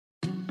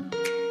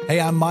Hey,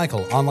 I'm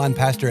Michael, online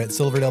pastor at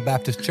Silverdale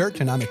Baptist Church,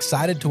 and I'm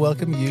excited to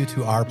welcome you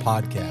to our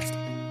podcast.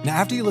 Now,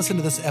 after you listen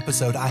to this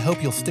episode, I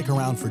hope you'll stick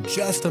around for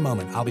just a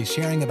moment. I'll be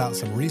sharing about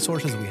some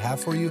resources we have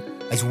for you,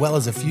 as well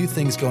as a few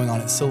things going on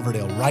at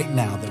Silverdale right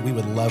now that we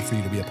would love for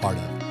you to be a part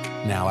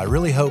of. Now, I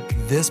really hope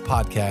this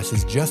podcast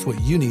is just what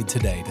you need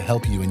today to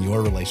help you in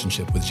your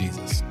relationship with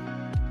Jesus.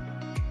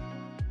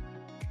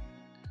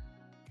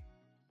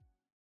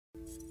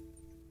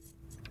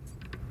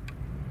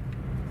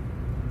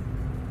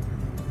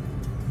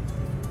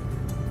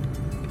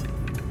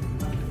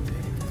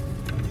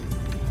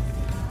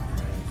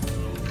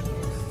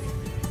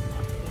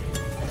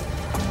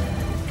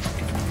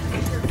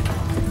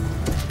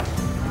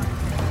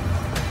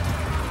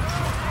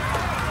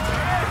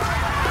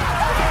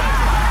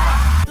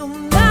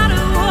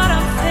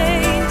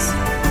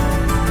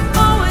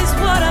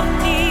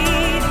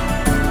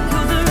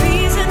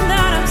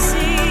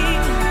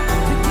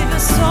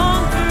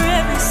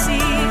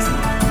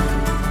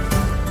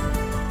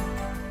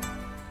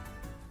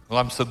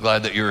 I'm so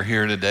glad that you're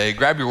here today.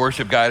 Grab your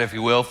worship guide, if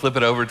you will, flip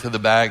it over to the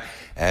back,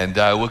 and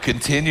we'll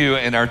continue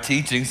in our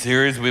teaching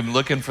series. We've been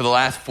looking for the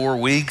last 4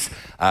 weeks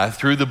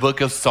through the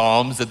book of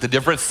Psalms at the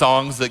different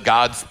songs that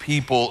God's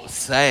people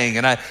sang.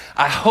 And I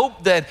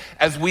hope that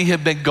as we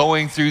have been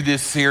going through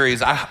this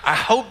series, I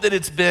hope that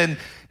it's been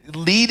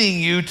leading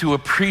you to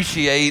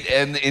appreciate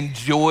and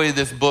enjoy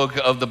this book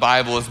of the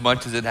Bible as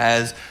much as it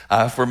has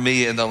for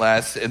me in the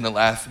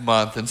last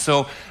month. And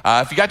so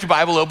if you got your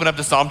Bible, open up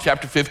to Psalm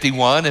chapter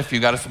 51. If you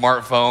got a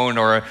smartphone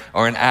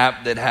or an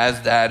app that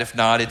has that, if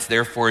not, it's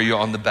there for you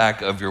on the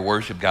back of your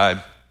worship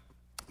guide.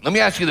 Let me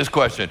ask you this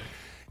question.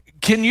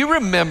 Can you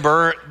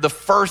remember the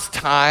first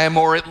time,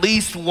 or at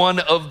least one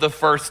of the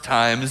first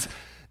times,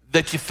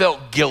 that you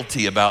felt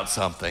guilty about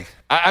something?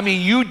 I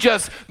mean, you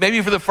just, maybe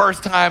for the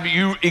first time,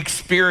 you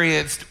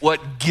experienced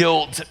what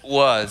guilt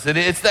was. And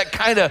it's that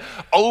kind of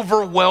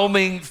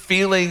overwhelming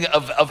feeling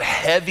of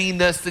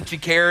heaviness that you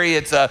carry.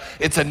 It's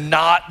a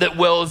knot that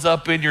wells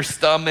up in your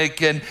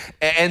stomach. And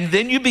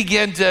then you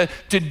begin to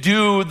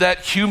do that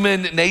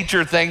human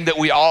nature thing that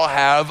we all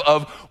have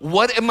of,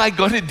 what am I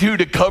going to do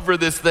to cover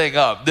this thing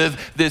up?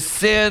 This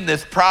sin,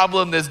 this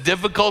problem, this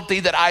difficulty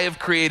that I have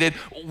created,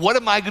 what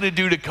am I going to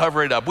do to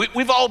cover it up?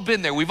 We've all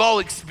been there. We've all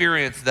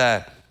experienced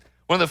that.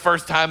 One of the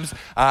first times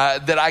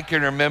that I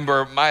can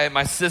remember,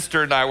 my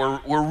sister and I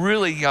were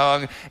really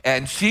young,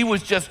 and she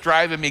was just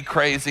driving me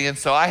crazy. And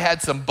so I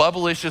had some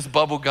Bubblicious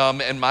bubble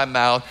gum in my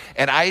mouth,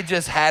 and I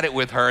just had it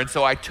with her. And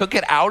so I took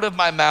it out of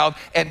my mouth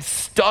and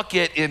stuck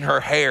it in her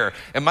hair.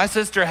 And my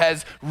sister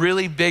has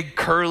really big,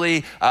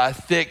 curly,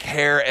 thick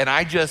hair, and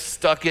I just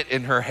stuck it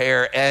in her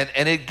hair, and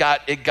it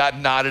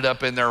got knotted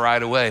up in there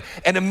right away.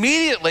 And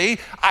immediately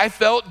I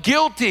felt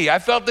guilty. I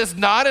felt this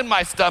knot in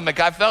my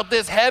stomach. I felt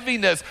this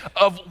heaviness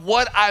of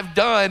what I've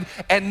done.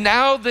 And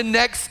now the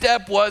next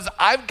step was,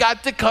 I've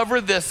got to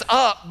cover this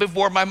up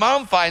before my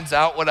mom finds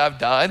out what I've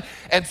done.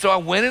 And so I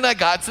went and I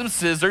got some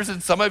scissors,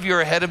 and some of you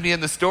are ahead of me in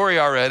the story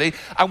already.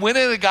 I went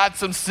and I got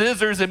some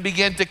scissors and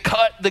began to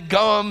cut the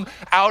gum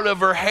out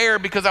of her hair,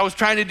 because I was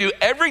trying to do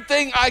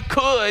everything I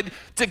could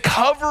to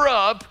cover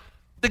up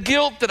the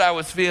guilt that I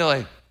was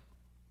feeling.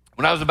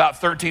 When I was about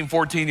 13,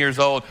 14 years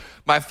old,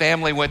 my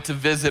family went to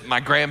visit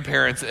my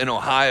grandparents in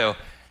Ohio.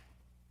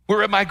 We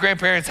were at my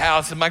grandparents'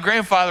 house, and my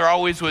grandfather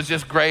always was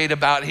just great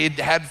about, he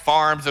had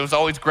farms. It was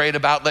always great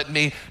about letting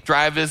me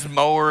drive his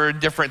mower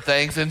and different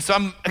things. And so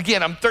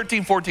I'm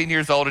 13, 14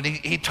 years old, and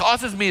he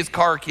tosses me his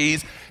car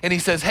keys, and he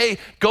says, hey,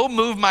 go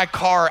move my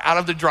car out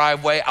of the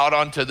driveway out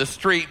onto the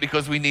street,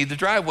 because we need the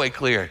driveway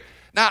cleared.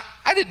 Now,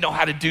 I didn't know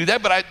how to do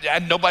that, but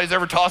nobody's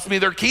ever tossed me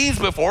their keys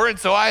before, and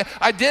so I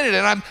did it.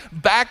 And I'm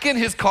backing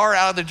his car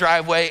out of the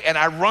driveway, and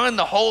I run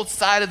the whole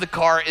side of the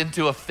car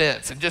into a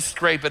fence and just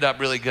scrape it up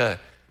really good.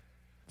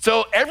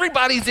 So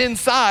everybody's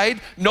inside.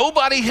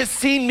 Nobody has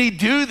seen me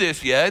do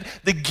this yet.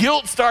 The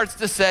guilt starts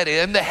to set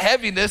in, the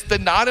heaviness, the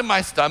knot in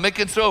my stomach.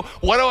 And so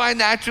what do I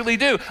naturally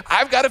do?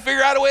 I've got to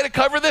figure out a way to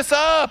cover this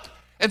up.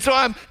 And so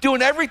I'm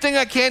doing everything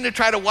I can to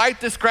try to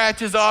wipe the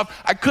scratches off.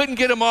 I couldn't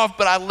get them off,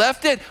 but I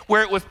left it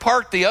where it was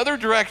parked the other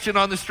direction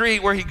on the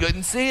street where he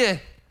couldn't see it.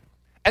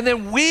 And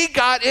then we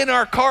got in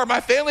our car, my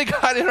family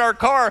got in our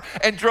car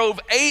and drove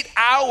 8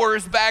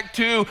 hours back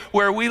to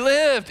where we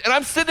lived. And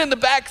I'm sitting in the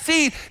back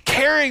seat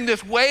carrying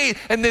this weight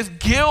and this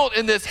guilt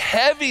and this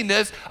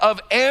heaviness of,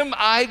 am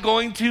I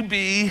going to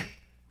be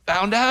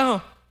found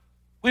out?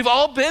 We've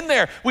all been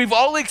there. We've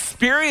all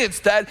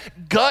experienced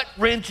that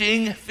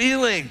gut-wrenching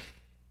feeling.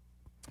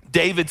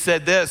 David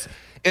said this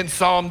in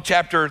Psalm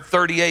chapter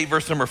 38,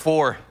 verse number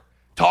 4.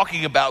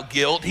 Talking about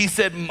guilt, he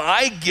said,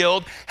 my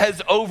guilt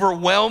has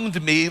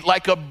overwhelmed me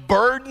like a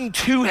burden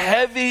too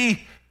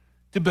heavy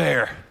to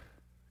bear.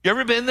 You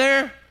ever been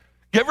there?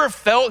 You ever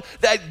felt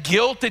that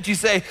guilt that you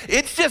say,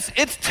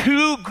 it's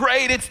too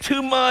great, it's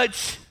too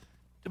much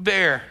to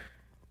bear?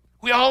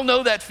 We all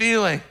know that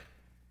feeling.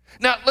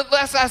 Now,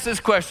 let's ask this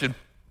question.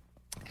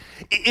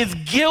 Is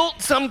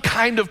guilt some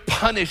kind of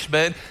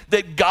punishment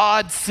that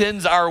God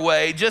sends our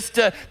way just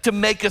to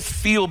make us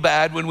feel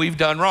bad when we've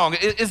done wrong?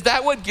 Is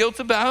that what guilt's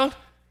about?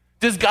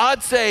 Does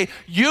God say,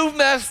 you've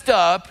messed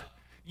up,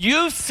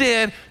 you've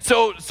sinned,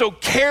 so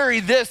carry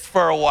this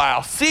for a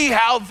while. See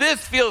how this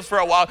feels for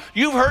a while.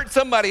 You've hurt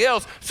somebody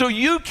else, so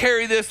you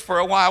carry this for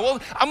a while. Well,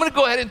 I'm going to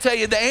go ahead and tell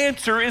you the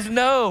answer is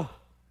no.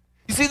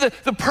 You see,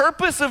 the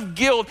purpose of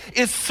guilt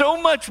is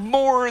so much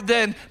more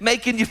than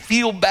making you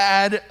feel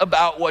bad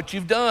about what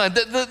you've done.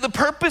 The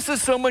purpose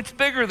is so much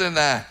bigger than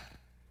that.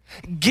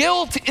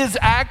 Guilt is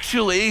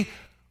actually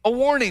a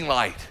warning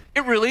light.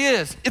 It really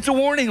is. It's a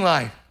warning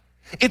light.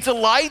 It's a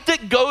light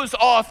that goes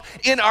off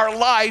in our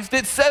life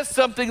that says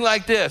something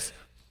like this: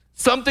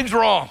 something's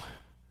wrong.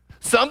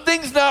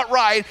 Something's not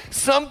right.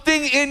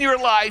 Something in your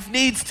life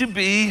needs to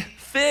be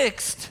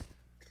fixed.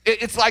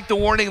 It's like the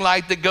warning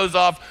light that goes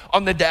off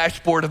on the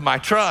dashboard of my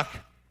truck.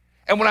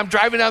 And when I'm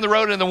driving down the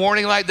road and the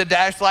warning light, the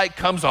dash light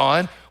comes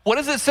on, what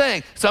is it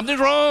saying? Something's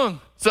wrong.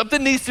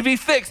 Something needs to be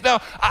fixed.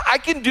 Now, I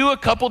can do a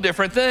couple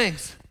different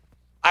things.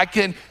 I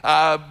can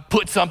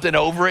put something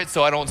over it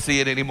so I don't see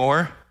it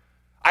anymore.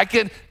 I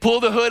can pull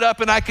the hood up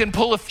and I can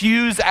pull a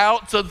fuse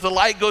out so that the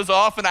light goes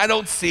off and I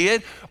don't see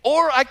it.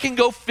 Or I can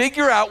go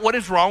figure out what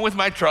is wrong with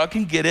my truck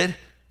and get it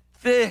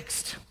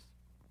fixed.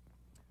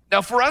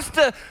 Now, for us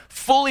to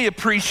fully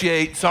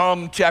appreciate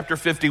Psalm chapter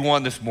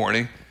 51 this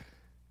morning,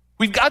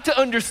 we've got to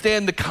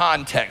understand the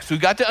context.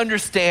 We've got to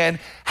understand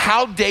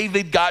how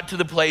David got to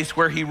the place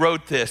where he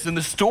wrote this. And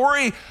the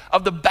story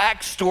of the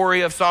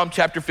backstory of Psalm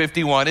chapter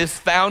 51 is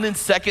found in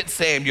 2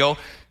 Samuel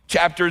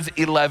chapters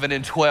 11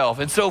 and 12.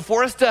 And so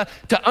for us to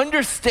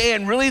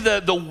understand really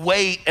the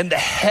weight and the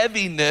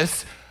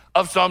heaviness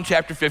of Psalm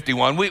chapter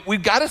 51,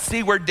 we've got to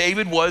see where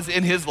David was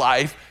in his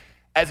life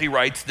as he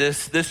writes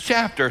this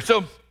chapter.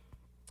 So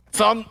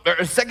 2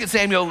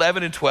 Samuel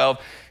 11 and 12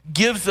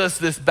 gives us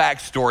this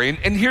backstory.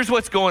 And here's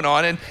what's going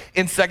on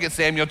in 2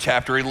 Samuel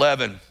chapter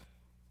 11.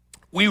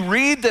 We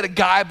read that a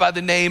guy by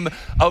the name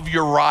of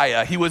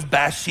Uriah, he was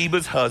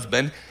Bathsheba's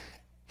husband,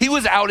 he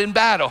was out in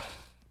battle.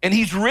 And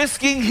he's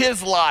risking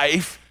his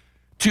life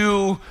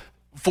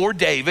for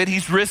David.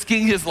 He's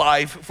risking his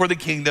life for the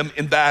kingdom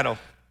in battle.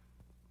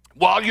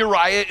 While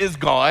Uriah is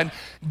gone,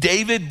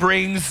 David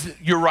brings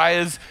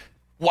Uriah's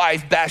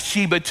wife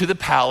Bathsheba to the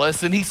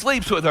palace and he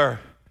sleeps with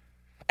her.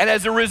 And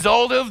as a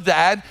result of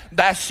that,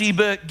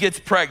 Bathsheba gets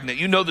pregnant.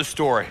 You know the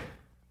story.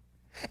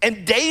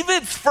 And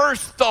David's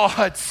first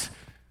thoughts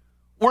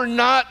were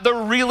not the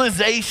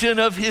realization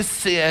of his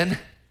sin,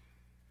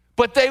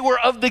 but they were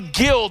of the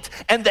guilt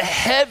and the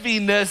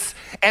heaviness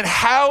and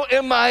how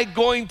am I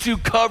going to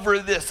cover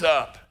this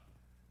up?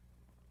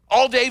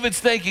 All David's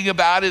thinking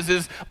about is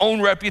his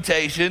own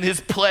reputation, his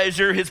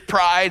pleasure, his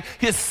pride,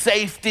 his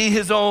safety,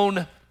 his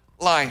own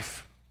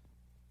life.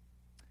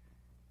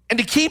 And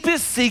to keep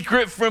his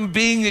secret from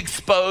being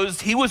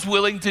exposed, he was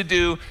willing to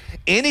do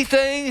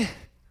anything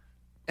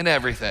and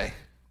everything.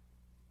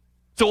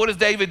 So what does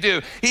David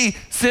do? He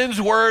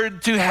sends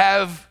word to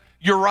have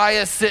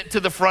Uriah sent to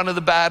the front of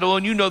the battle,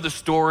 and you know the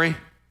story.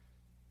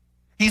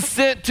 He's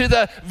sent to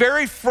the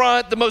very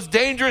front, the most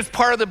dangerous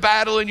part of the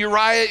battle, and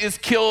Uriah is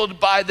killed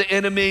by the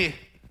enemy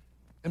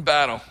in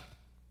battle.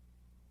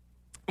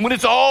 And when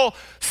it's all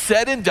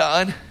said and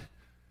done,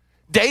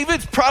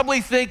 David's probably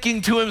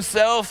thinking to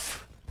himself,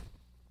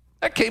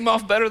 that came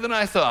off better than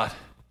I thought.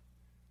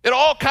 It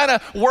all kind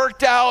of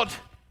worked out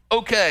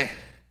okay.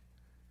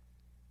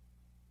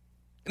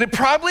 And it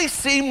probably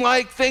seemed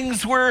like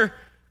things were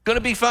going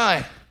to be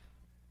fine.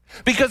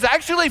 Because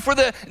actually for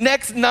the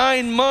next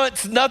 9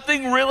 months,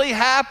 nothing really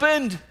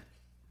happened.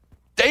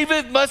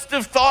 David must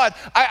have thought,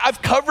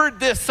 I've covered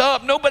this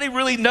up. Nobody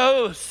really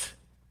knows.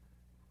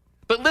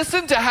 But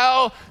listen to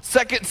how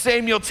 2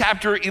 Samuel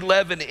chapter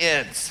 11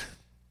 ends.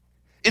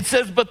 It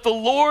says, but the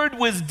Lord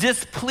was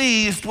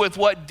displeased with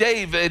what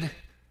David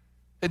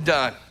had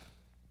done.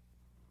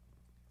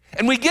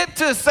 And we get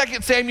to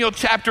 2 Samuel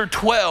chapter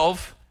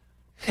 12,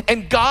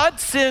 and God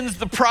sends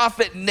the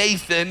prophet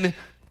Nathan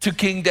to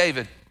King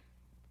David.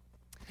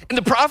 And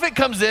the prophet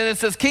comes in and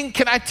says, King,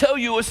 can I tell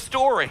you a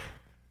story?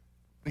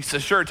 He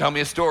says, sure, tell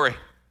me a story.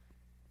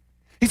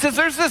 He says,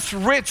 there's this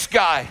rich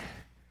guy.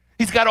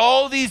 He's got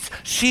all these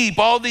sheep,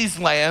 all these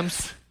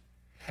lambs.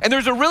 And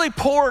there's a really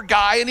poor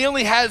guy, and he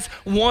only has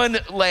one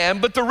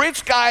lamb. But the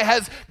rich guy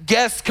has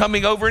guests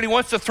coming over, and he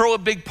wants to throw a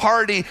big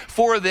party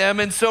for them.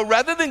 And so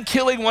rather than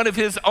killing one of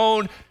his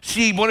own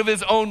sheep, one of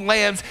his own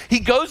lambs, he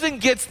goes and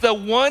gets the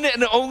one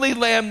and only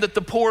lamb that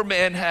the poor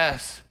man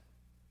has.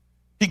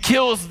 He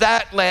kills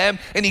that lamb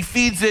and he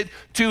feeds it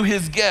to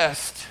his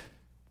guest.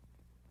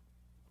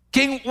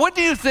 King, what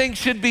do you think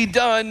should be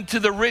done to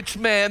the rich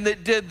man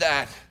that did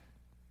that?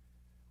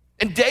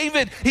 And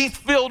David, he's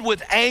filled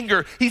with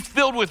anger. He's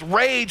filled with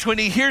rage when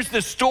he hears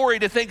this story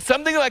to think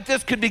something like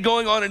this could be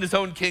going on in his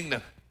own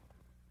kingdom.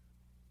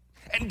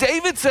 And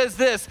David says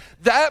this,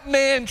 that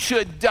man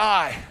should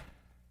die.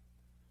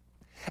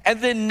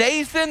 And then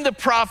Nathan the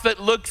prophet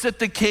looks at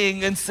the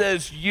king and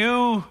says,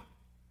 you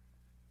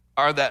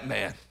are that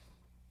man.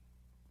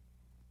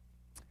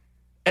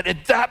 And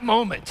at that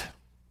moment,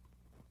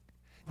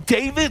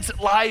 David's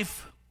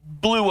life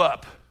blew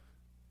up.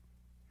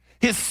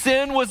 His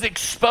sin was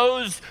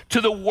exposed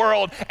to the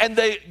world, and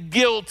the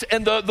guilt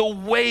and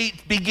the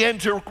weight began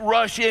to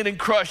rush in and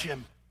crush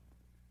him.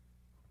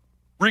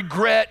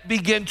 Regret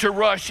began to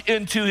rush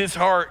into his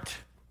heart.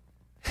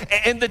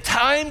 And the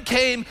time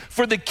came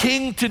for the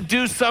king to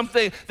do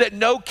something that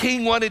no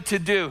king wanted to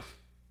do.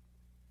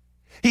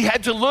 He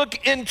had to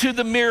look into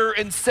the mirror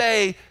and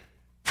say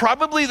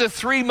probably the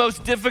three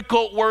most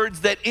difficult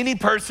words that any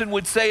person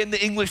would say in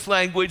the English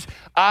language: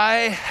 I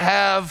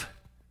have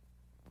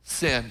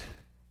sinned.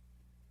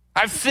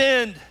 I've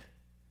sinned.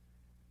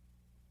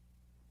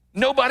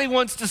 Nobody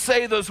wants to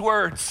say those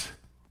words.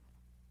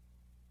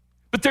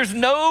 But there's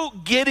no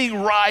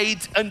getting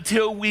right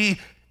until we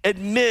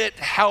admit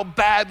how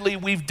badly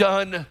we've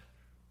done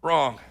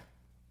wrong.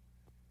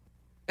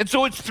 And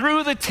so it's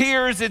through the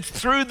tears, it's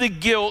through the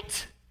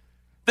guilt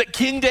that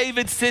King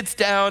David sits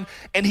down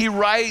and he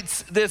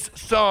writes this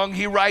song,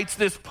 he writes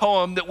this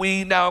poem that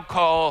we now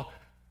call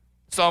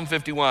Psalm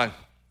 51.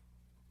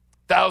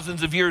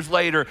 Thousands of years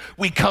later,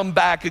 we come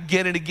back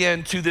again and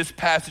again to this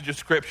passage of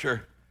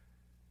scripture.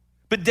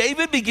 But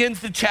David begins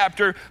the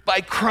chapter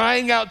by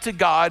crying out to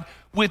God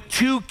with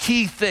two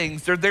key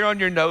things. They're there on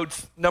your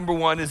notes. Number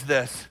one is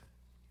this.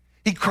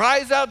 He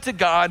cries out to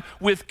God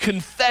with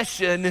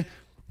confession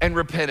and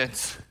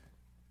repentance.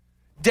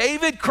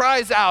 David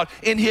cries out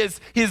in his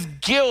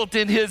guilt,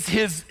 in his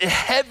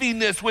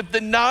heaviness, with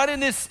the knot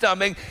in his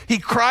stomach. He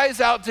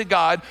cries out to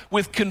God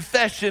with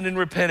confession and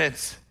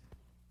repentance.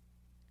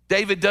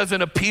 David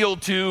doesn't appeal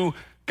to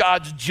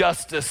God's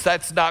justice.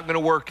 That's not going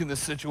to work in this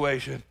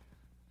situation.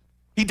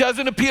 He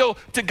doesn't appeal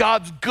to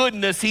God's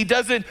goodness. He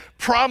doesn't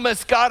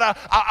promise, God,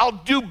 I'll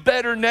do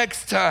better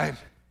next time.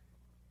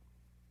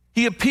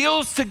 He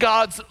appeals to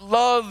God's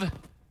love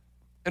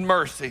and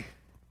mercy.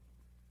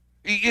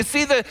 You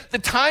see, the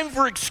time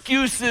for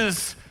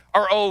excuses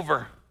are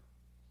over.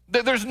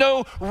 There's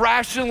no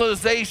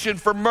rationalization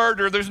for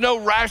murder. There's no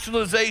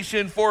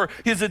rationalization for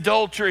his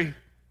adultery.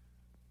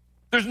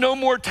 There's no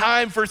more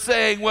time for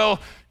saying, well,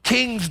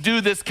 kings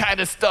do this kind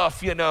of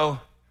stuff, you know.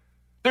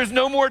 There's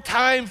no more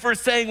time for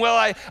saying, well,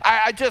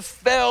 I just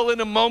fell in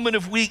a moment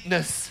of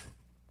weakness.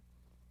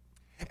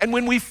 And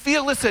when we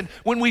feel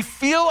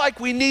like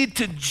we need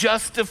to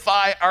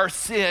justify our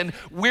sin,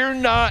 we're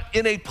not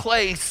in a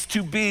place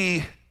to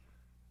be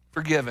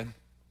forgiven.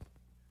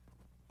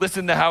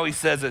 Listen to how he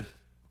says it.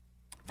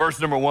 Verse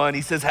number 1,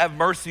 he says, have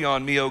mercy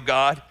on me, O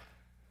God,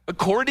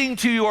 according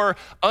to your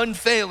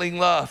unfailing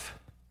love.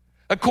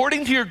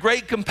 According to your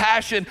great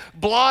compassion,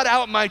 blot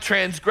out my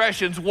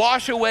transgressions,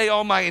 wash away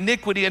all my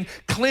iniquity, and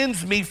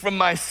cleanse me from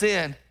my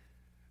sin.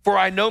 For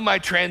I know my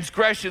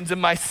transgressions, and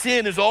my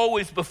sin is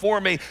always before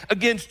me.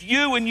 Against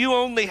you and you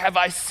only have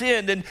I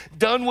sinned and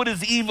done what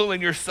is evil in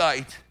your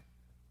sight.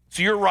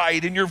 So you're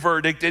right in your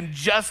verdict and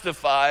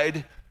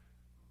justified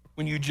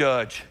when you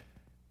judge.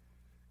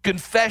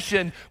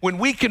 Confession, when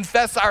we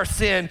confess our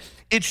sin,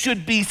 it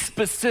should be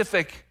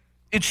specific.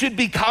 It should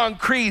be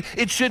concrete.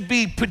 It should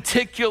be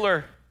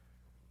particular.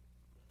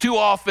 Too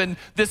often,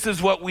 this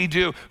is what we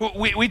do.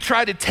 We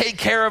try to take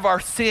care of our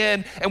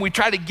sin and we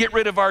try to get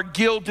rid of our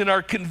guilt and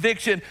our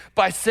conviction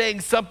by saying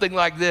something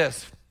like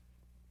this.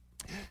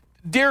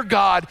 Dear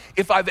God,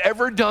 if I've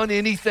ever done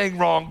anything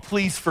wrong,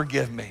 please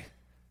forgive me.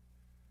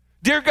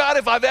 Dear God,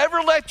 if I've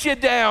ever let you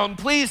down,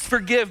 please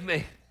forgive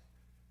me.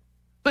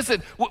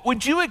 Listen,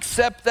 would you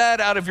accept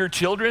that out of your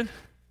children?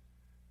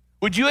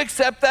 Would you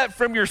accept that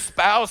from your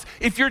spouse?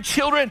 If your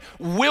children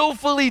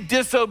willfully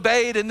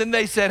disobeyed and then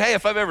they said, hey,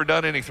 if I've ever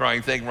done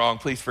anything wrong,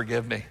 please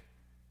forgive me.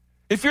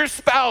 If your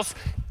spouse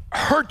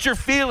hurt your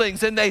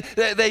feelings and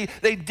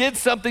they did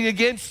something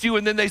against you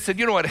and then they said,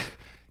 you know what,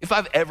 if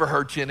I've ever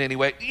hurt you in any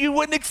way, you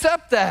wouldn't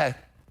accept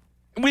that.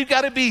 And we've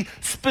got to be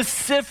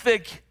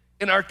specific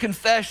in our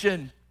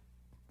confession.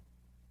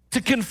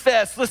 To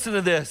confess, listen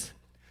to this.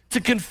 To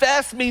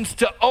confess means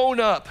to own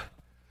up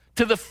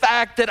to the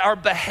fact that our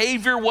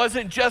behavior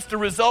wasn't just a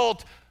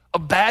result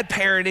of bad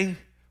parenting,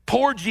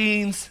 poor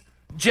genes,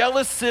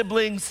 jealous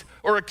siblings,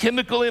 or a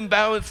chemical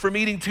imbalance from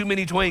eating too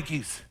many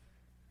Twinkies.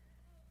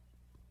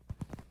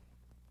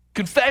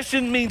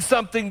 Confession means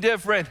something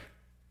different.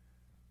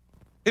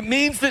 It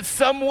means that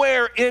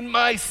somewhere in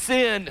my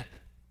sin,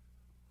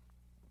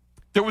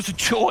 there was a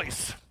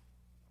choice.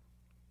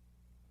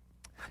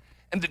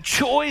 And the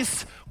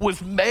choice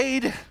was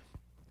made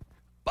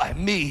by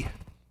me.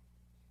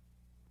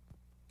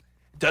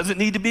 Doesn't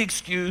need to be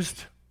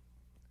excused.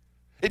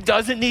 It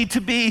doesn't need to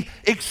be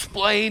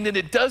explained, and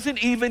it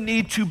doesn't even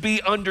need to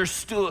be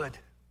understood.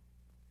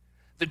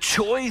 The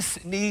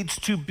choice needs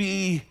to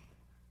be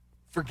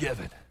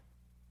forgiven.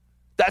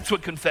 That's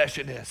what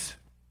confession is.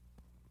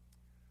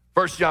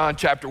 1 John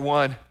chapter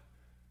 1,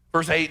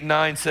 verse 8 and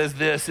 9 says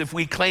this: if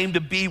we claim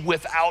to be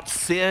without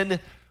sin,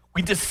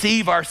 we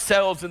deceive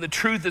ourselves and the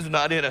truth is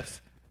not in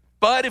us.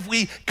 But if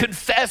we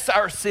confess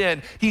our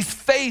sin, he's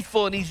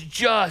faithful and he's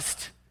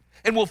just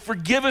and will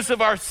forgive us of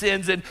our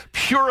sins and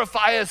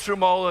purify us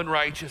from all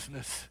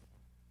unrighteousness.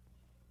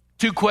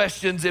 Two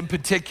questions in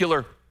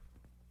particular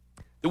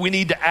that we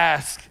need to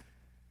ask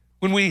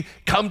when we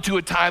come to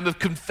a time of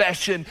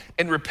confession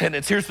and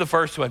repentance? Here's the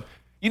first one.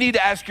 You need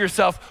to ask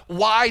yourself,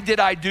 why did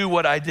I do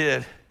what I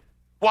did?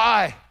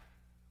 Why?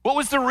 What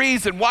was the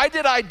reason? Why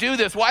did I do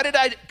this? Why did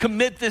I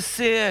commit this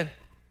sin?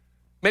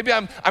 Maybe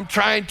I'm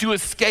trying to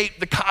escape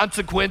the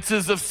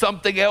consequences of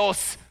something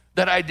else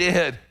that I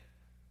did.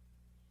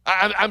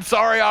 I'm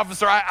sorry,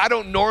 officer, I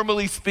don't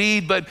normally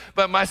speed, but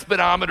my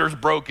speedometer's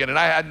broken and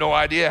I had no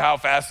idea how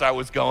fast I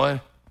was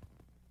going.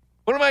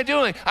 What am I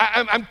doing?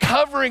 I'm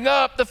covering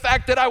up the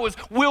fact that I was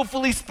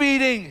willfully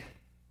speeding.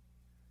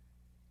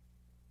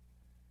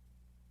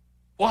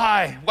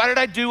 Why? Why did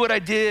I do what I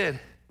did?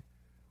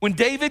 When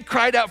David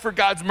cried out for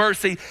God's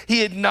mercy,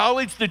 he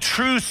acknowledged the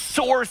true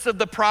source of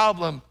the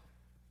problem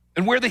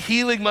and where the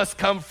healing must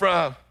come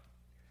from.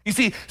 You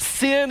see,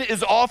 sin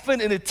is often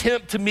an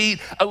attempt to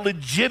meet a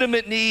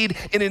legitimate need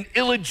in an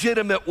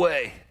illegitimate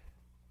way.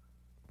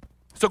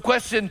 So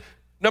question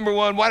number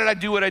one, why did I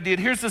do what I did?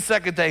 Here's the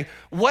second thing.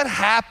 What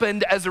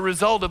happened as a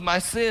result of my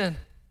sin?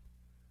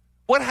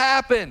 What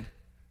happened?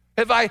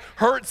 Have I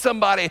hurt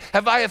somebody?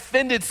 Have I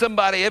offended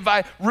somebody? Have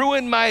I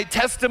ruined my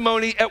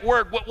testimony at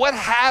work? What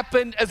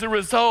happened as a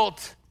result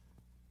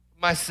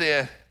of my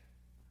sin?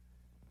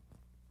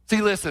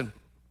 See, listen.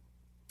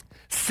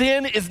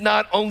 Sin is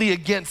not only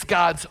against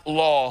God's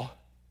law,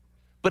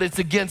 but it's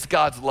against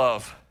God's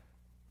love.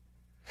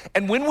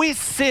 And when we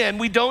sin,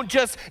 we don't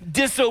just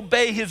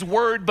disobey his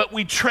word, but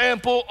we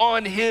trample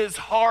on his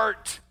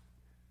heart.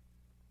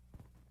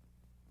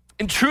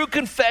 In true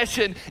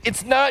confession,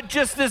 it's not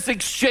just this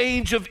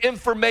exchange of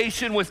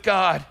information with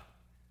God.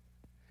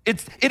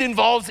 It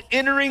involves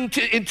entering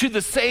into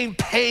the same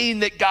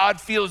pain that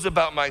God feels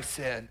about my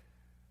sin.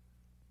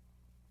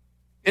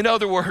 In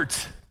other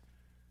words,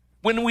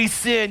 when we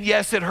sin,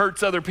 yes, it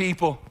hurts other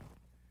people.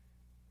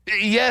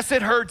 Yes,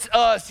 it hurts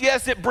us.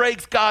 Yes, it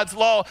breaks God's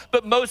law,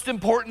 but most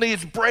importantly,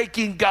 it's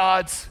breaking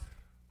God's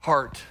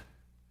heart.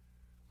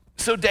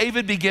 So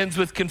David begins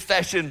with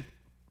confession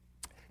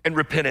and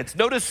repentance.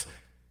 Notice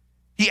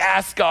he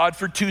asks God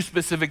for two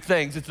specific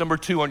things. It's number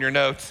 2 on your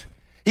notes.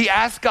 He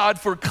asks God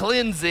for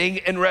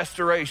cleansing and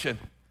restoration.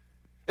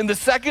 In the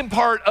second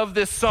part of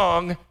this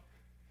song,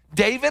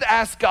 David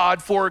asked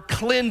God for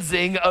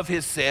cleansing of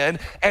his sin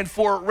and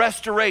for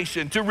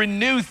restoration, to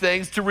renew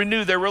things, to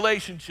renew their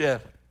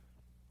relationship.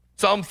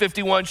 Psalm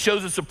 51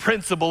 shows us a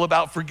principle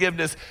about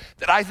forgiveness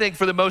that I think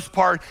for the most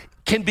part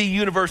can be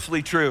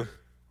universally true.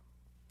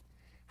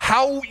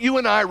 How you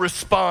and I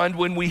respond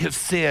when we have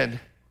sinned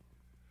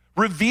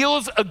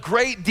reveals a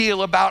great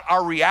deal about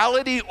our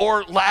reality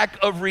or lack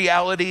of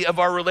reality of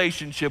our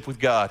relationship with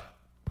God.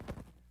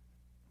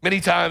 Many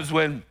times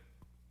when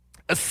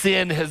a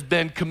sin has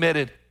been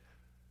committed,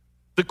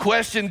 the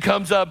question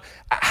comes up,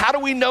 how do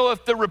we know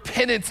if the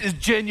repentance is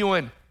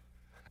genuine?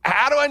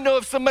 How do I know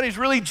if somebody's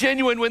really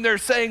genuine when they're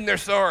saying they're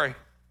sorry?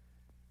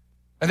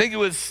 I think it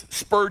was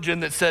Spurgeon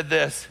that said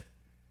this.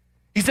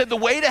 He said, the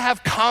way to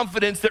have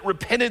confidence that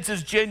repentance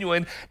is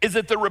genuine is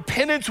that the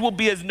repentance will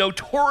be as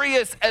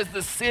notorious as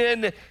the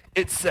sin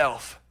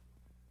itself.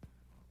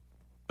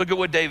 Look at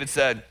what David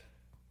said.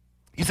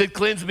 He said,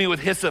 cleanse me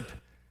with hyssop,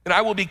 and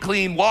I will be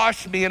clean.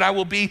 Wash me, and I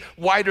will be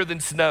whiter than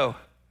snow.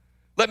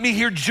 Let me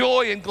hear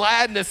joy and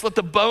gladness. Let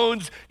the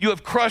bones you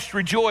have crushed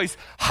rejoice.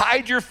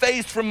 Hide your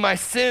face from my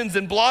sins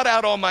and blot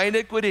out all my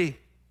iniquity.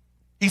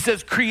 He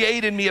says,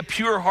 create in me a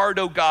pure heart,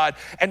 O God,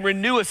 and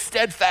renew a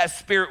steadfast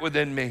spirit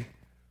within me.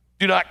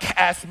 Do not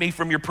cast me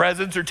from your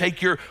presence or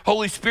take your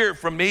Holy Spirit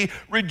from me.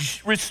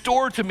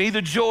 Restore to me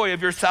the joy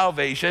of your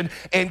salvation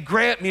and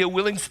grant me a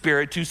willing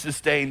spirit to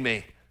sustain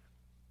me.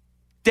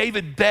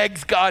 David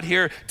begs God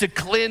here to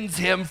cleanse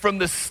him from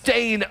the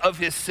stain of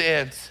his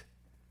sins.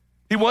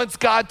 He wants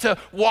God to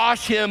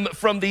wash him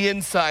from the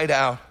inside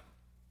out.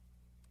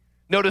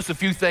 Notice a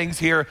few things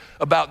here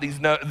about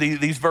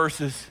these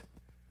verses.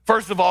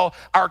 First of all,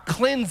 our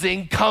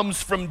cleansing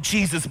comes from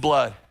Jesus'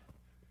 blood.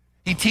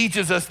 He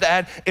teaches us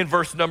that in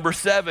verse number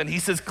 7. He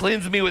says,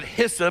 cleanse me with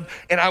hyssop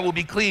and I will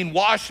be clean.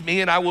 Wash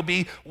me and I will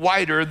be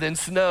whiter than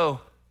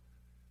snow.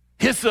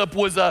 Hyssop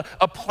was a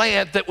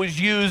plant that was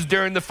used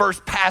during the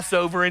first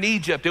Passover in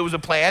Egypt. It was a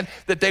plant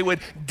that they would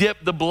dip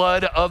the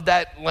blood of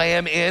that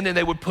lamb in and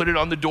they would put it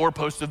on the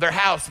doorpost of their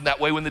house. And that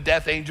way when the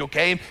death angel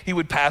came, he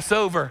would pass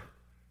over.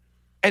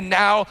 And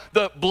now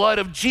the blood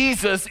of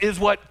Jesus is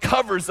what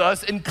covers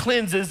us and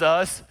cleanses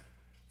us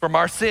from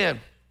our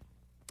sin.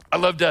 I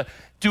love to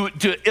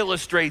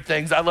illustrate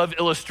things. I love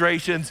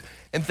illustrations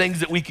and things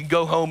that we can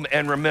go home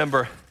and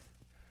remember.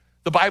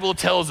 The Bible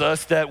tells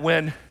us that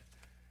when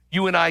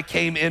you and I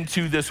came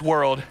into this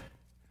world,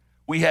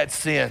 we had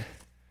sin.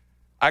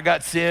 I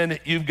got sin,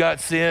 you've got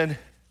sin.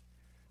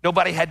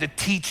 Nobody had to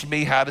teach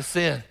me how to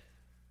sin.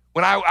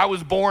 When I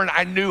was born,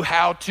 I knew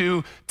how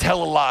to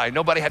tell a lie.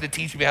 Nobody had to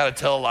teach me how to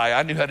tell a lie.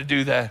 I knew how to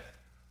do that.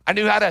 I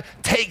knew how to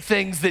take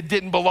things that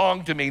didn't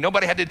belong to me.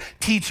 Nobody had to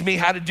teach me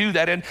how to do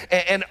that.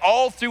 And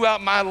all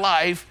throughout my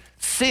life,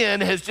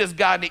 sin has just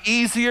gotten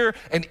easier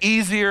and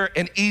easier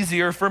and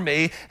easier for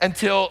me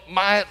until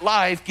my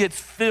life gets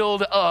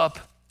filled up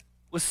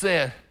with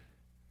sin.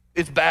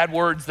 It's bad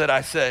words that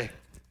I say.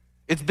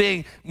 It's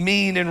being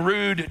mean and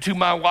rude to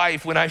my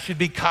wife when I should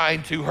be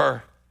kind to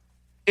her.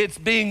 It's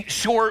being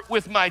short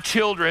with my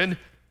children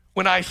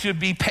when I should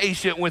be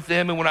patient with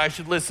them and when I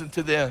should listen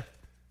to them.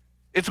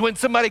 It's when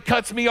somebody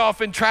cuts me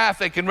off in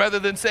traffic and rather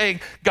than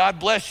saying, God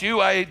bless you,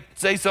 I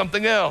say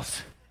something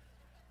else.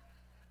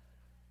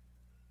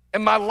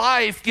 And my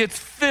life gets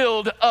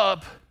filled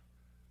up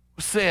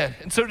with sin,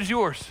 and so does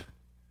yours.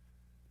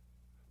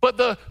 But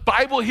the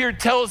Bible here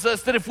tells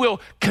us that if we'll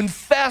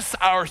confess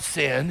our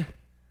sin,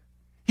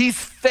 he's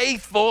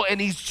faithful and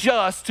he's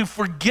just to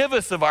forgive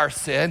us of our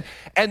sin.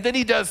 And then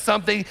he does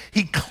something,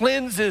 he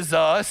cleanses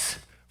us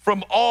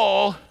from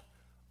all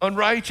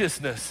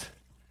unrighteousness.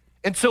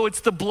 And so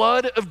it's the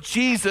blood of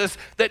Jesus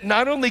that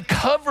not only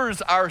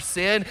covers our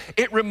sin,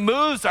 it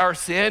removes our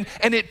sin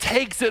and it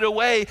takes it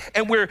away,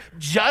 and we're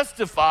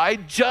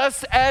justified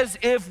just as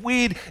if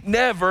we'd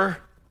never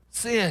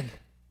sinned.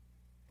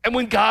 And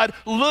when God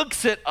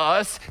looks at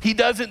us, he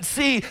doesn't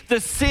see the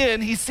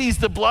sin, he sees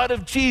the blood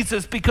of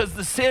Jesus, because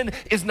the sin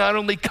is not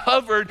only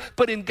covered,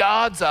 but in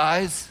God's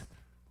eyes,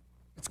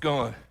 it's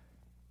gone.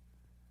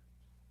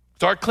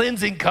 So our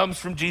cleansing comes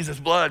from Jesus'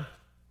 blood.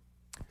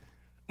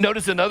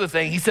 Notice another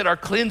thing. He said our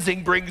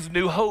cleansing brings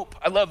new hope.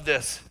 I love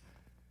this.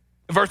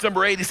 In verse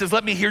number 8, he says,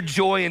 let me hear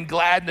joy and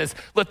gladness.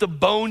 Let the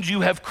bones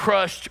you have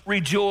crushed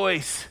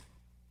rejoice.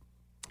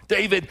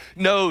 David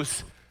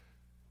knows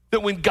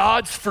that when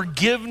God's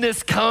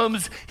forgiveness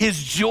comes,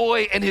 his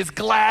joy and his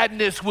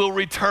gladness will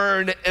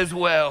return as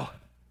well.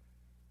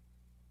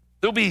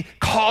 There'll be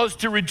cause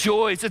to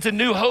rejoice. It's a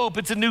new hope.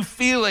 It's a new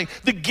feeling.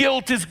 The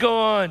guilt is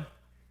gone.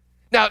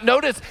 Now,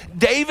 notice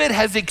David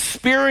has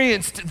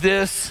experienced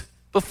this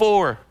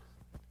before.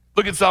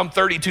 Look at Psalm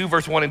 32,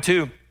 verse 1 and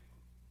 2.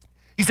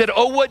 He said,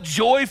 oh, what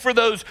joy for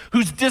those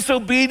whose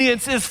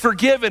disobedience is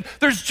forgiven.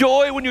 There's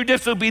joy when your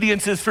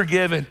disobedience is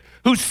forgiven,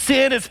 whose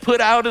sin is put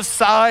out of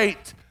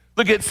sight.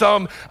 Look at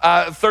Psalm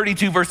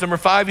 32, verse number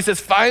 5. He says,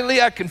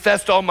 finally, I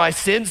confessed all my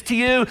sins to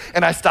you,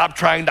 and I stopped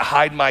trying to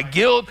hide my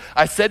guilt.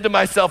 I said to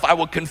myself, I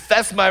will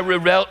confess my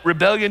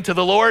rebellion to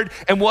the Lord.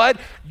 And what?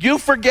 You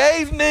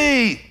forgave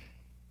me,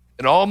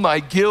 and all my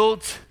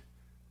guilt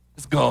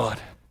is gone.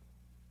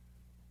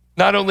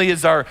 Not only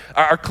is our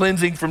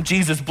cleansing from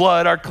Jesus'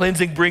 blood, our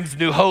cleansing brings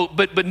new hope,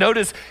 but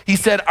notice he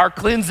said our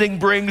cleansing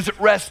brings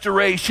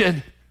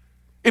restoration.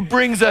 It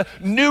brings a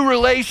new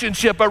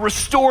relationship, a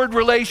restored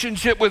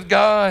relationship with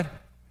God.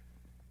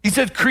 He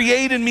said,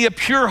 create in me a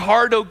pure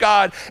heart, O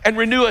God, and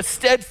renew a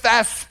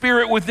steadfast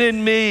spirit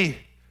within me.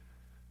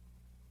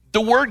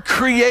 The word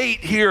create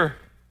here,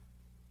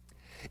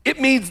 it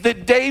means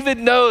that David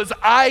knows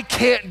I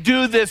can't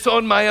do this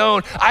on my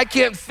own. I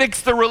can't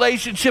fix the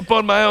relationship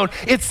on my own.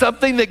 It's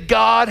something that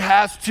God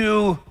has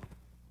to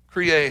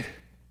create.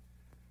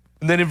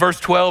 And then in verse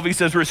 12, he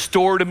says,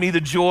 restore to me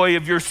the joy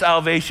of your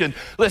salvation.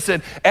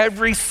 Listen,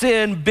 every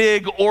sin,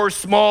 big or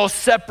small,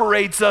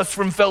 separates us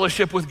from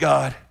fellowship with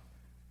God.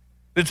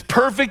 It's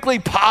perfectly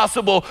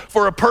possible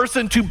for a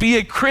person to be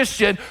a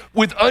Christian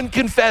with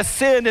unconfessed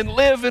sin and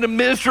live in a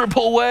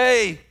miserable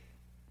way.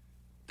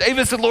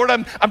 David said, Lord,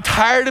 I'm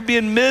tired of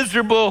being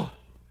miserable.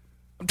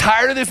 I'm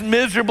tired of this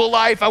miserable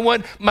life. I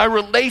want my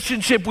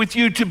relationship with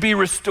you to be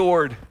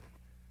restored.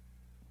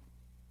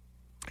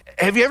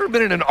 Have you ever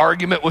been in an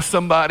argument with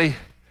somebody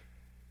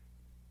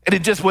and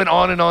it just went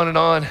on and on and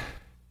on?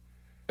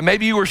 And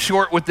maybe you were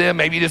short with them.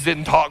 Maybe you just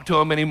didn't talk to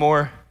them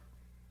anymore.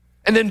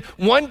 And then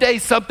one day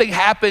something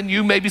happened.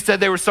 You maybe said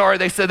they were sorry.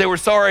 They said they were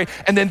sorry.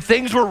 And then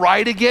things were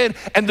right again.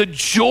 And the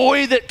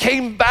joy that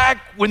came back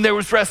when there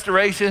was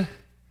restoration.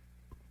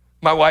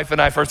 My wife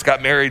and I first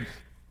got married.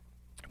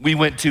 We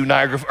went to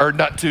Niagara, or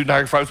not to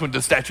Niagara Falls, went to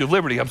the Statue of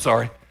Liberty,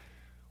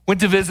 Went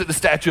to visit the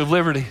Statue of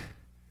Liberty.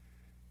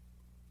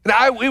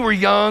 And we were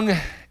young,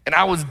 and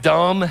I was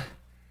dumb,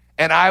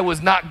 and I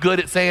was not good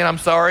at saying I'm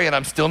sorry, and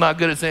I'm still not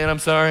good at saying I'm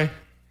sorry.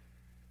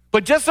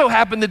 But just so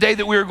happened the day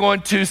that we were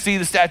going to see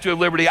the Statue of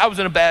Liberty, I was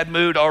in a bad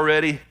mood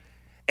already,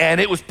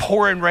 and it was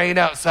pouring rain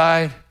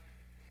outside.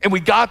 And we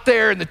got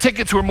there, and the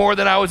tickets were more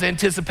than I was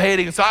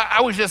anticipating, and so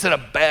I was just in a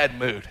bad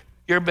mood.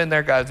 You ever been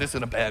there, guys? Just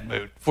in a bad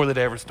mood before the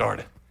day ever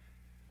started.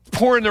 It's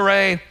pouring the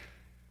rain.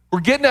 We're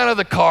getting out of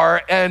the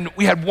car, and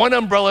we had one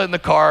umbrella in the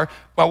car.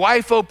 My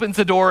wife opens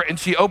the door, and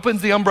she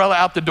opens the umbrella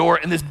out the door,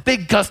 and this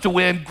big gust of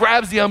wind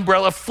grabs the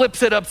umbrella,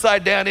 flips it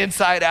upside down,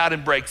 inside out,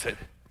 and breaks it.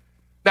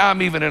 Now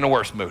I'm even in a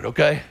worse mood,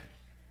 okay?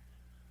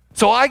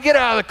 So I get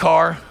out of the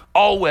car,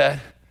 all wet.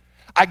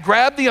 I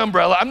grab the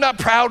umbrella. I'm not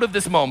proud of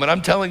this moment.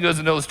 I'm telling you as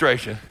an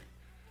illustration.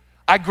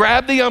 I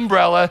grab the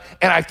umbrella,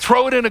 and I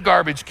throw it in a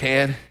garbage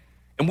can,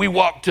 and we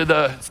walk to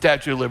the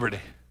Statue of Liberty.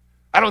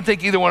 I don't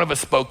think either one of us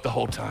spoke the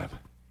whole time.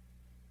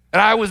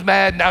 And I was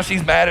mad. Now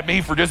she's mad at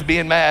me for just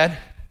being mad.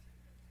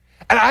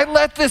 And I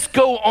let this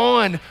go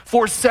on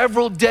for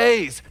several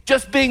days,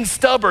 just being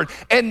stubborn.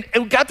 And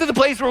it got to the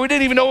place where we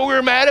didn't even know what we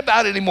were mad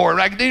about anymore.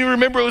 And I didn't even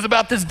remember it was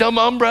about this dumb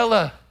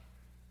umbrella.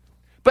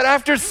 But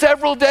after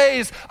several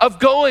days of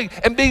going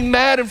and being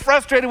mad and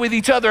frustrated with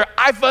each other,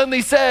 I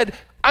finally said,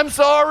 I'm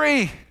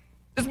sorry.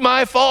 It's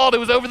my fault. It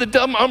was over the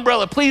dumb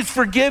umbrella. Please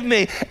forgive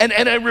me. And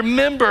I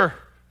remember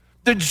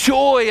The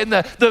joy and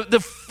the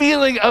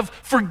feeling of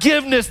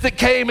forgiveness that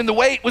came, and the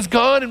weight was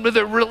gone, and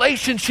the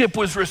relationship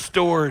was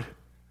restored.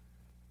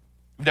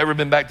 I've never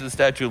been back to the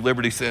Statue of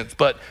Liberty since,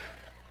 but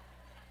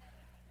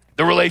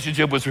the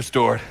relationship was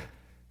restored.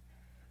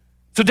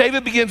 So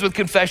David begins with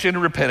confession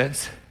and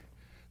repentance.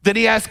 Then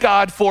he asks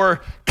God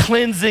for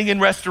cleansing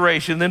and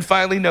restoration. Then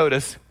finally,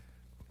 notice,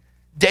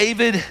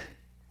 David,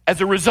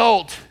 as a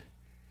result,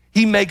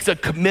 he makes a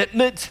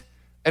commitment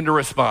and a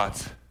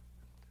response.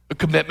 A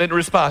commitment and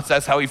response.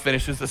 That's how he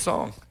finishes the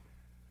song.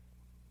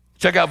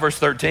 Check out verse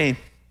 13.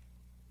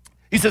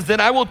 He says, then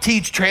I will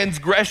teach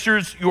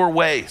transgressors your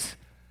ways,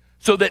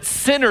 so that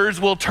sinners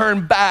will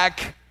turn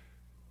back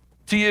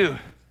to you.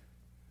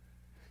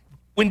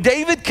 When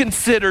David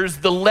considers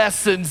the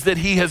lessons that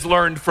he has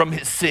learned from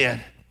his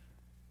sin,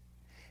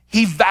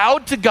 he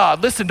vowed to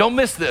God, listen, don't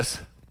miss this.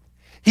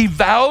 He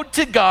vowed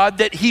to God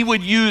that he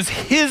would use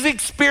his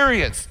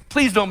experience.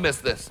 Please don't miss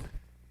this.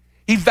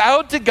 He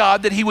vowed to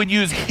God that he would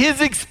use his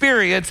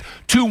experience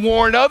to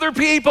warn other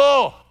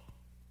people.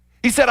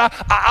 He said,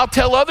 I'll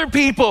tell other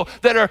people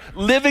that are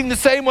living the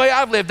same way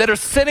I've lived, that are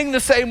sinning the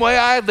same way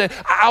I've lived.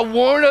 I'll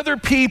warn other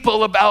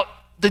people about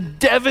the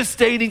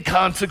devastating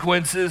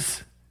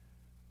consequences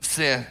of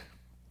sin.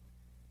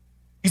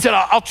 He said,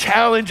 I'll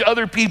challenge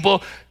other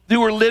people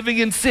who are living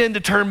in sin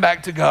to turn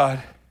back to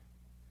God.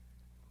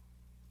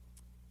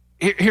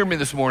 Hear me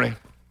this morning.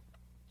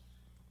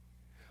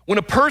 When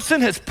a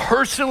person has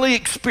personally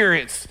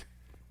experienced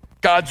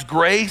God's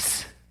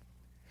grace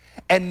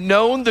and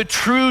known the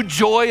true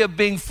joy of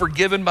being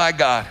forgiven by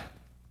God,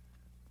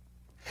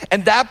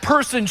 and that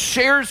person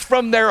shares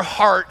from their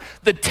heart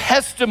the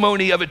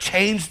testimony of a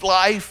changed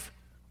life,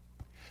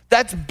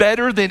 that's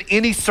better than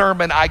any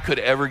sermon I could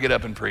ever get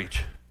up and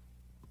preach.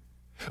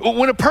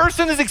 When a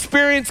person has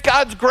experienced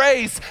God's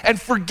grace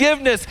and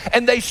forgiveness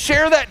and they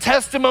share that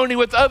testimony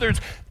with others,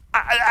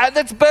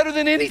 that's better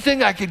than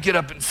anything I could get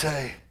up and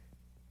say.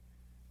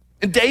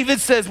 And David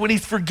says when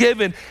he's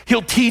forgiven,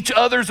 he'll teach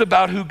others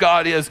about who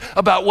God is,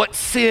 about what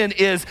sin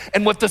is,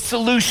 and what the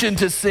solution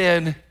to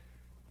sin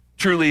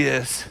truly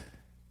is.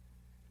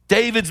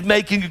 David's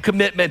making a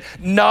commitment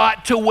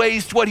not to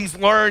waste what he's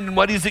learned and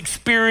what he's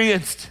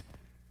experienced.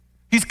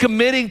 He's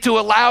committing to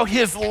allow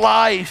his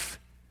life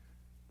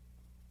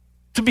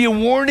to be a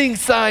warning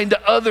sign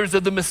to others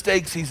of the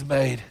mistakes he's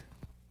made.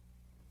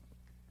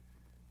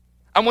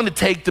 I want to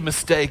take the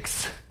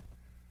mistakes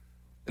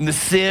and the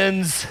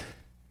sins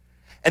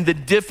and the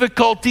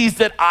difficulties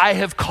that I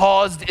have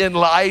caused in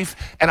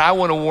life, and I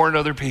want to warn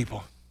other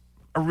people.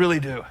 I really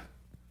do.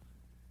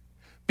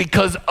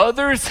 Because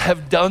others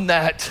have done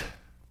that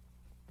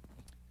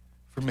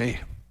for me.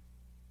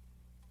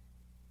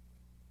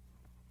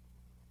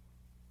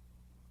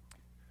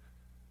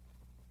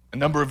 A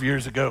number of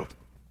years ago,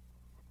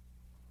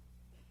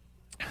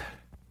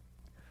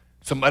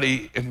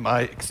 somebody in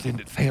my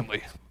extended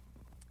family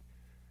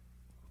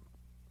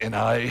and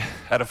I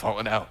had a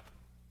falling out.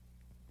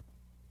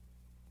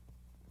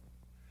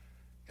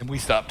 And we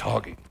stopped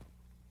talking.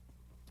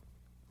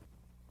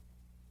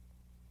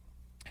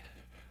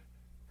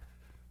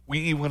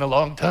 We went a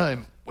long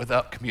time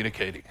without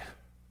communicating.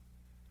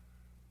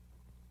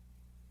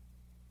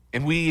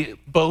 And we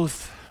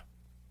both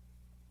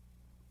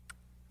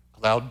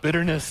allowed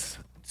bitterness,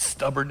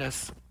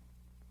 stubbornness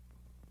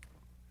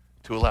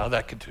to allow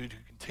that to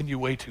continue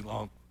way too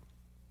long.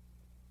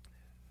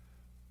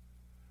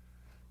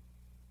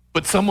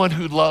 But someone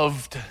who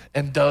loved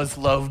and does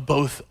love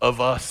both of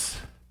us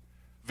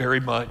very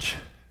much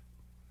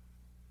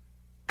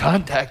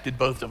contacted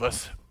both of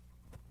us.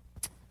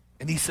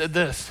 And he said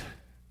this.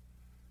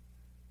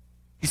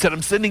 He said,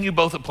 I'm sending you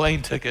both a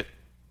plane ticket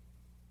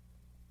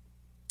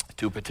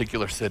to a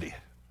particular city.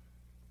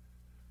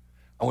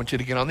 I want you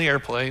to get on the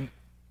airplane.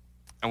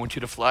 I want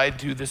you to fly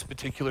to this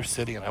particular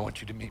city, and I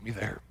want you to meet me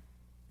there.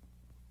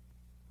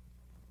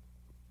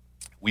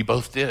 We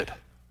both did.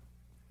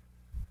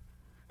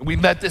 And we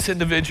met this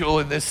individual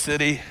in this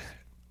city,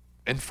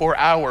 and for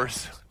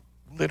hours,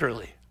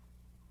 literally,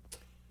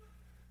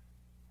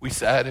 we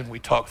sat and we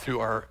talked through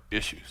our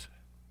issues.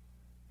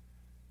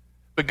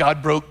 But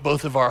God broke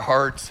both of our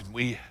hearts, and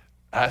we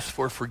asked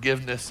for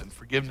forgiveness, and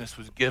forgiveness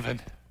was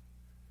given.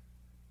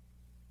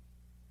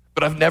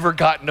 But I've never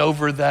gotten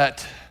over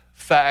that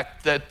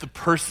fact that the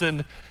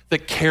person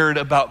that cared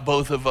about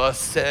both of us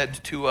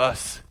said to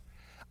us,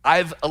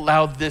 I've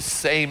allowed this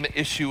same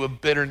issue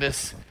of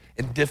bitterness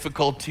and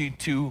difficulty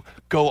to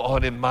go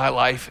on in my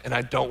life, and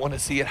I don't want to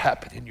see it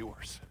happen in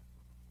yours.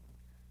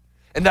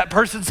 And that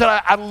person said,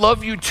 I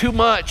love you too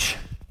much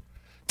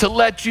to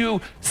let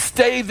you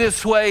stay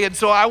this way, and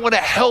so I want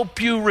to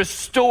help you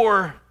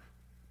restore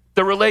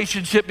the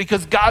relationship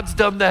because God's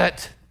done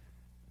that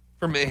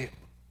for me.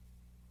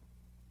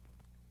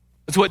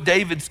 That's what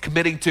David's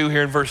committing to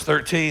here in verse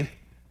 13.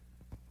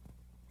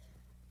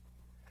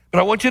 But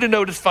I want you to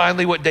notice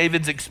finally what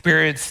David's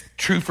experienced,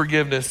 true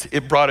forgiveness.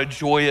 It brought a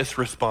joyous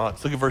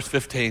response. Look at verse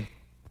 15.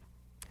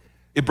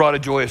 It brought a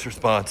joyous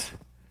response.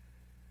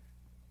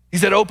 He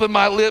said, open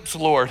my lips,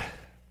 Lord,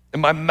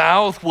 and my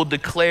mouth will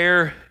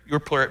declare your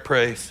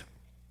praise.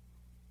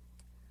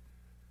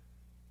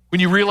 when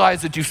you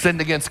realize that you've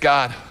sinned against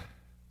God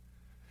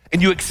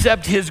and you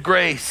accept his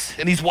grace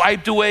and he's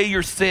wiped away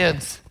your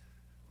sins,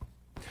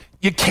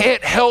 you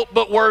can't help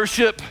but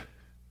worship.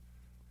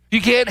 You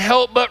can't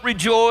help but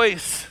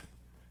rejoice.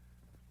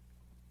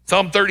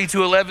 Psalm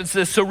 32:11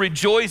 says, so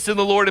rejoice in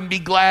the Lord and be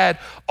glad,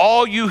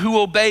 all you who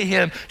obey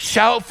him.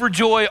 Shout for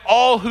joy,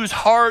 all whose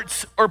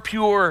hearts are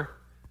pure.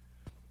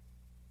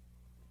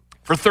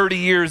 For 30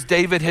 years,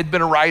 David had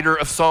been a writer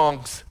of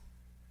songs.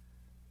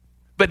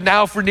 But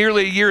now for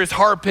nearly a year, his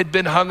harp had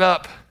been hung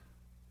up.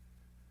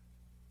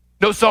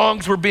 No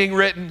songs were being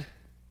written.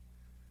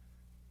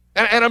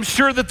 And I'm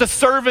sure that the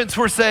servants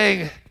were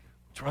saying,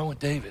 what's wrong with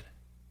David?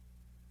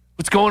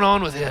 What's going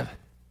on with him?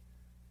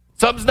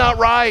 Something's not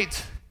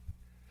right.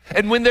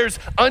 And when there's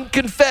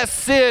unconfessed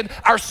sin,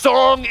 our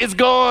song is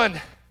gone.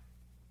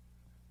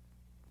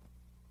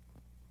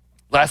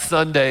 Last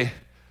Sunday,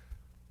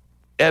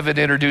 Evan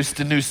introduced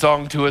a new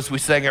song to us. We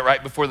sang it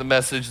right before the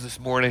message this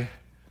morning.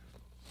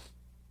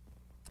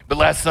 But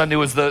last Sunday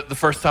was the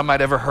first time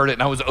I'd ever heard it,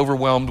 and I was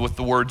overwhelmed with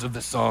the words of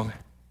this song.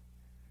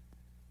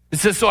 It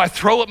says, so I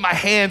throw up my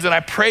hands and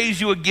I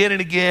praise you again and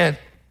again,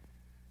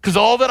 because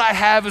all that I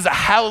have is a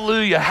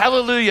hallelujah,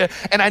 hallelujah.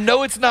 And I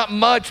know it's not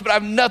much, but I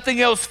have nothing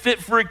else fit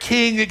for a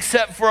king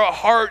except for a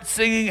heart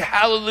singing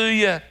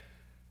hallelujah.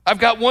 I've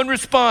got one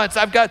response.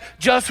 I've got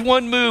just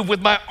one move.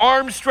 With my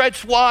arms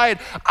stretched wide,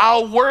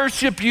 I'll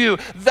worship you.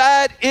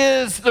 That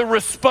is the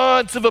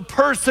response of a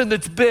person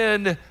that's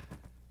been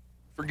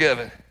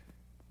forgiven.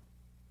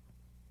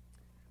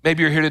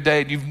 Maybe you're here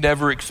today and you've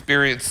never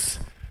experienced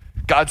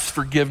God's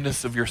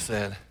forgiveness of your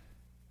sin.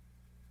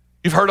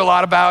 You've heard a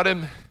lot about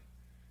him.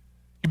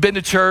 You've been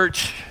to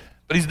church,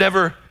 but he's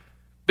never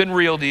been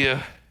real to you.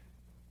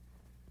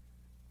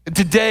 And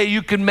today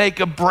you can make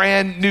a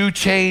brand new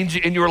change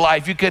in your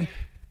life. You can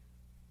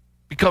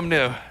become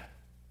new.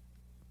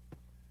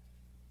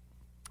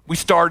 We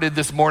started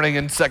this morning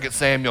in 2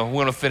 Samuel. We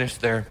want to finish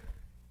there.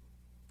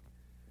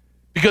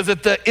 Because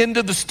at the end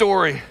of the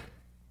story,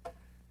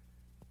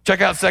 check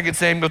out 2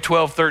 Samuel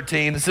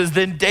 12:13. It says,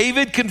 then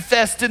David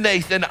confessed to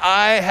Nathan,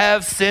 I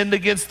have sinned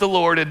against the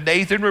Lord. And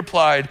Nathan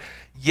replied,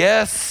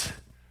 yes,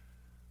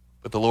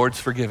 but the Lord's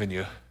forgiven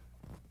you.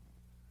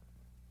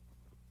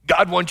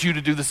 God wants you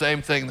to do the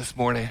same thing this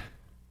morning.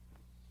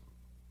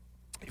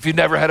 If you've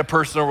never had a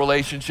personal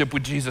relationship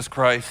with Jesus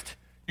Christ,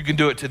 you can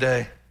do it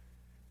today.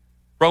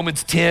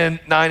 Romans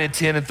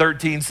 10:9 and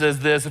 13 says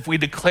this, if we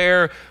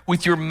declare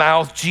with your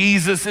mouth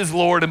Jesus is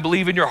Lord and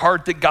believe in your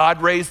heart that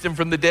God raised him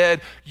from the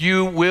dead,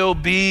 you will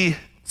be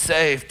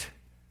saved.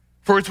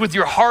 For it's with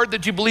your heart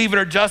that you believe and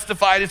are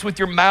justified. It's with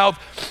your mouth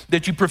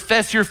that you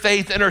profess your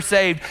faith and are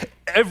saved.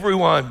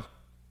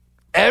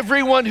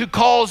 Everyone who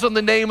calls on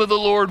the name of the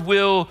Lord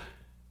will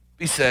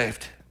be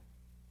saved.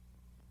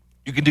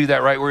 You can do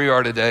that right where you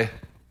are today.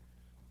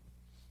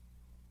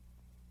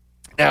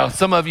 Now,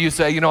 some of you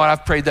say, you know what,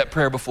 I've prayed that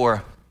prayer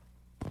before.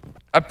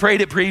 I've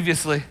prayed it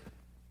previously.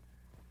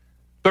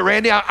 But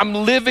Randy, I'm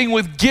living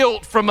with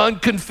guilt from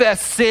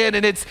unconfessed sin,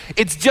 and it's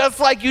just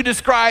like you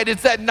described.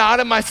 It's that knot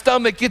in my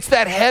stomach. It's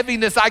that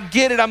heaviness. I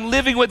get it. I'm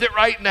living with it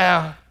right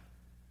now.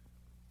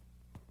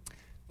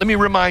 Let me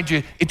remind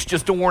you, it's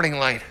just a warning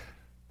light.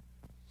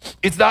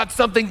 It's not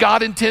something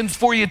God intends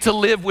for you to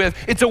live with.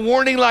 It's a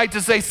warning light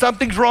to say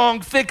something's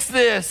wrong, fix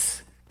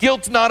this.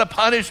 Guilt's not a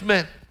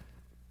punishment.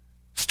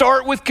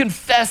 Start with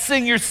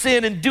confessing your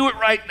sin and do it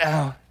right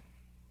now.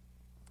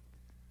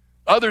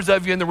 Others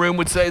of you in the room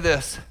would say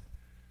this,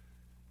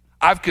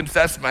 I've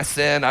confessed my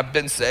sin, I've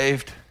been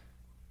saved.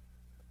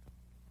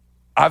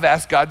 I've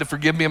asked God to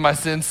forgive me of my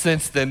sins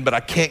since then, but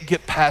I can't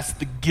get past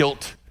the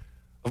guilt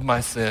of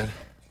my sin.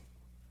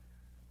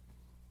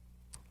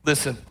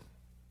 Listen,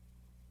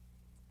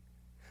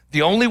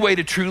 the only way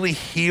to truly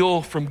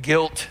heal from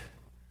guilt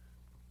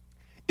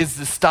is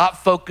to stop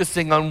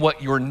focusing on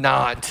what you're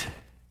not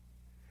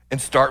and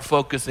start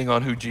focusing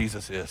on who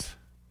Jesus is.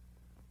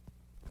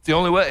 It's the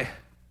only way.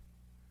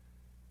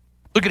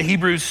 Look at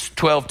Hebrews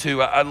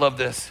 12:2. I love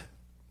this.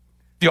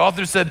 The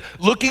author said,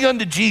 looking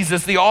unto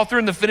Jesus, the author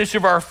and the finisher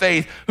of our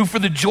faith, who for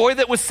the joy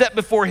that was set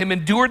before him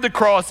endured the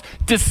cross,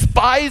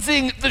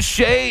 despising the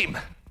shame.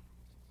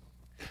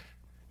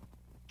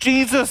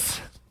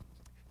 Jesus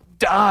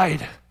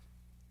died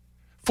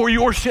for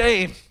your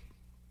shame.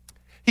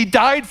 He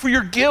died for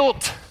your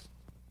guilt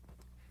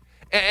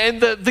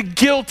and the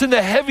guilt and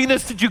the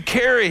heaviness that you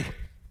carry.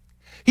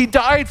 He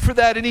died for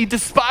that, and he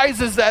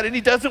despises that, and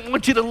he doesn't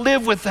want you to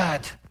live with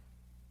that.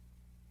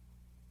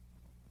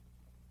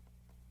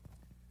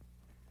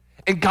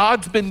 And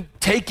God's been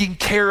taking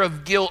care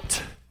of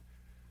guilt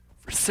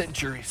for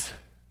centuries.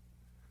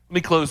 Let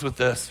me close with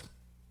this.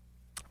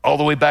 All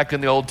the way back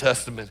in the Old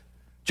Testament,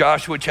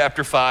 Joshua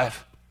chapter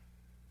 5.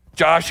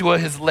 Joshua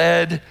has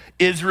led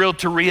Israel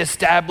to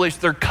reestablish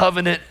their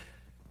covenant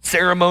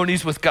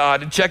ceremonies with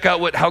God. And check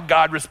out how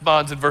God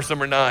responds in verse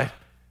number 9. It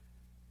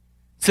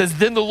says,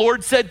 then the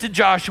Lord said to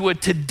Joshua,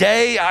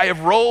 today I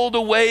have rolled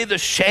away the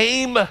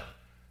shame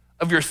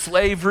of your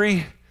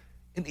slavery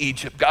in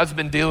Egypt. God's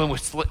been dealing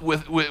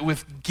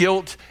with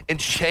guilt and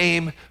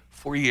shame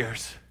for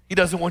years. He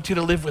doesn't want you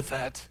to live with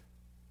that.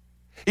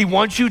 He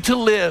wants you to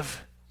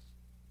live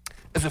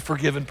as a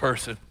forgiven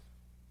person.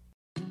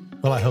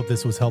 Well, I hope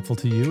this was helpful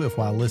to you. If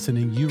while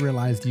listening, you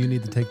realized you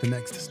need to take the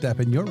next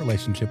step in your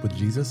relationship with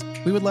Jesus,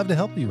 we would love to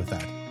help you with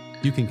that.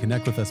 You can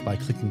connect with us by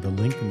clicking the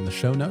link in the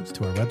show notes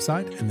to our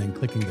website and then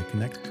clicking the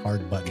Connect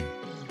Card button.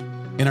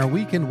 In our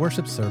weekend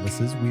worship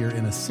services, we are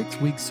in a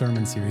 6-week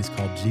sermon series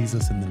called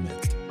Jesus in the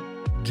Midst.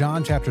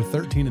 John chapter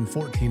 13 and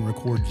 14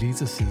 record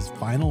Jesus'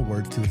 final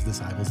words to his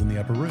disciples in the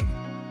upper room.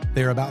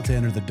 They are about to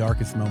enter the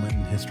darkest moment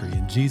in history,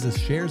 and Jesus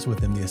shares with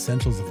them the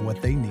essentials of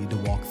what they need to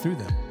walk through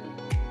them.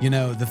 You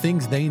know, the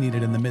things they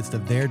needed in the midst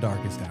of their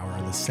darkest hour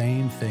are the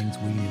same things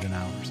we need in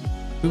ours.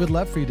 We would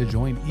love for you to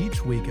join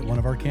each week at one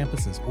of our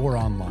campuses or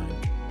online.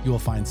 You will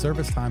find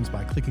service times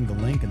by clicking the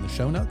link in the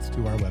show notes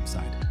to our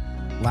website.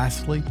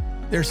 Lastly,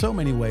 there are so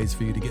many ways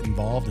for you to get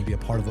involved and be a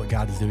part of what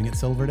God is doing at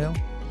Silverdale.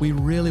 We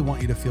really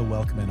want you to feel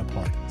welcome and a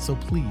part, so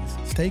please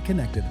stay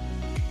connected.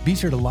 Be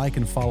sure to like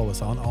and follow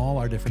us on all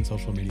our different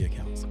social media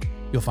accounts.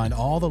 You'll find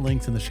all the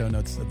links in the show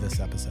notes of this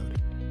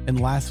episode. And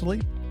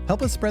lastly,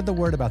 help us spread the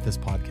word about this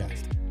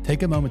podcast.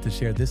 Take a moment to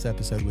share this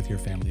episode with your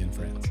family and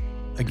friends.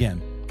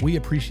 Again, we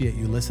appreciate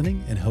you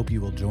listening and hope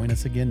you will join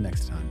us again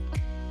next time.